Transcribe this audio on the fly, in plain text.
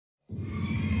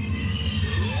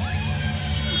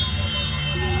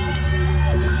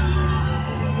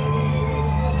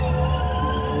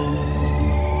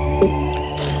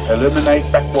eliminate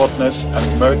backwardness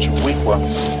and merge weak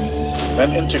ones,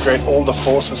 then integrate all the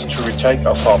forces to retake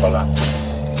our fatherland.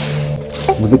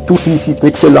 Vous êtes tous ici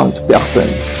d'excellentes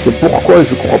personnes. C'est pourquoi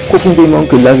je crois profondément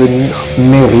que l'avenir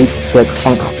mérite d'être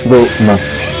entre vos mains.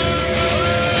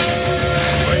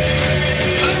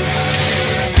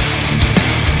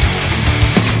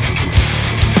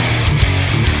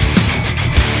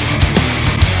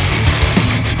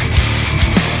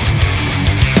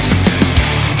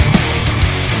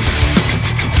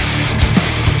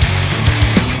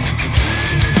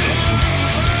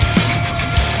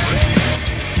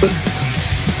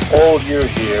 All you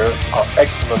here are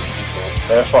excellent people,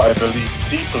 therefore I believe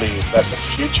deeply that the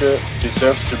future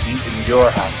deserves to be in your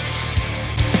hands.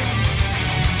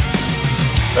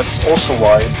 That's also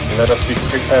why, let us be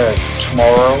prepared.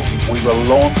 Tomorrow we will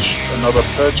launch another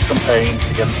purge campaign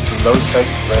against the Lowsec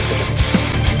residents.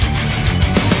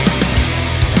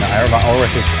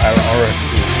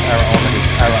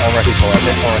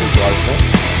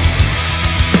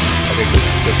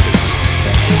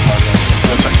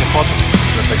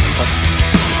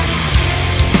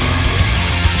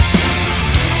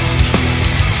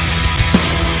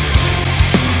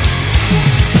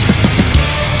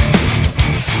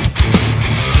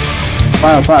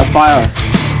 Fire, fire, fire!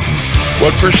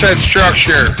 What percent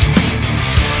structure?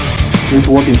 Please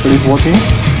working, please working.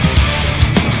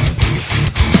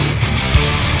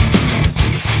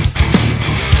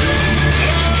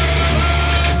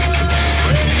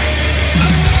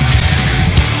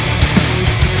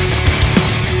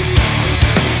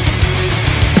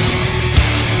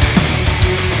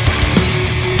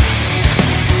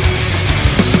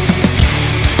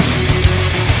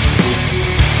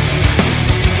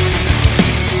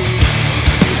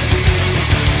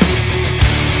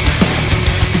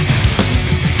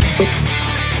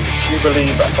 If you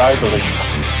believe as I believe,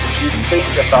 if you think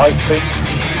as I think,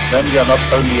 then you are not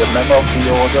only a member of the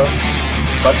Order,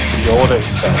 but the Order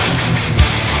itself.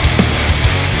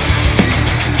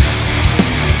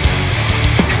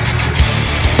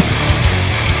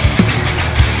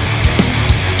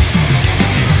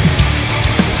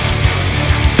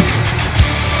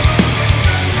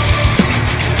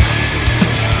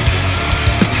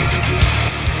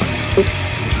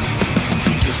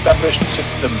 The established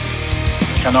system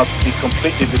cannot be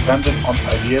completely dependent on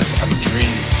ideas and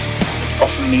dreams. It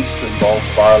often needs to involve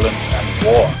violence and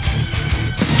war.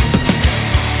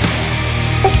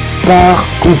 Par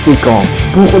conséquent,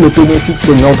 pour le bénéfice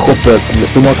de notre peuple,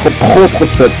 de notre propre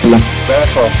peuple,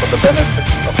 Therefore, for the benefit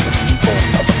of the people,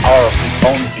 of our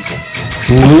own people,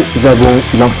 nous avons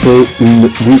lancé une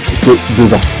lutte de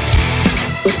 2 ans.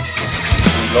 we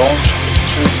launched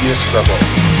a 2-year struggle.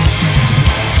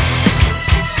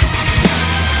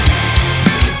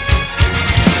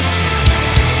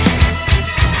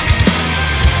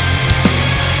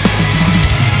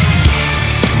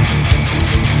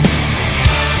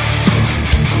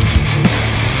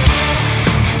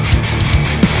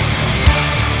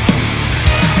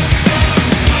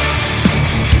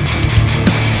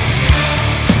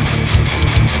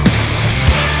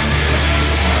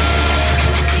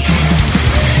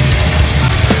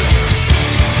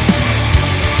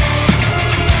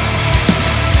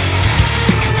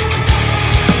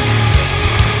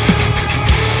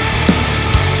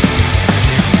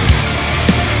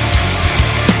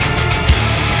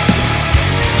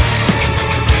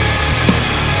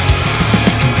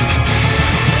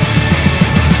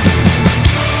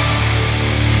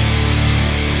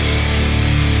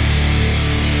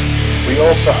 We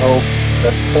also hope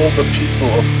that all the people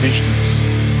of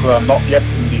Visions who are not yet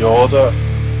in the Order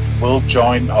will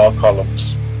join our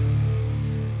columns.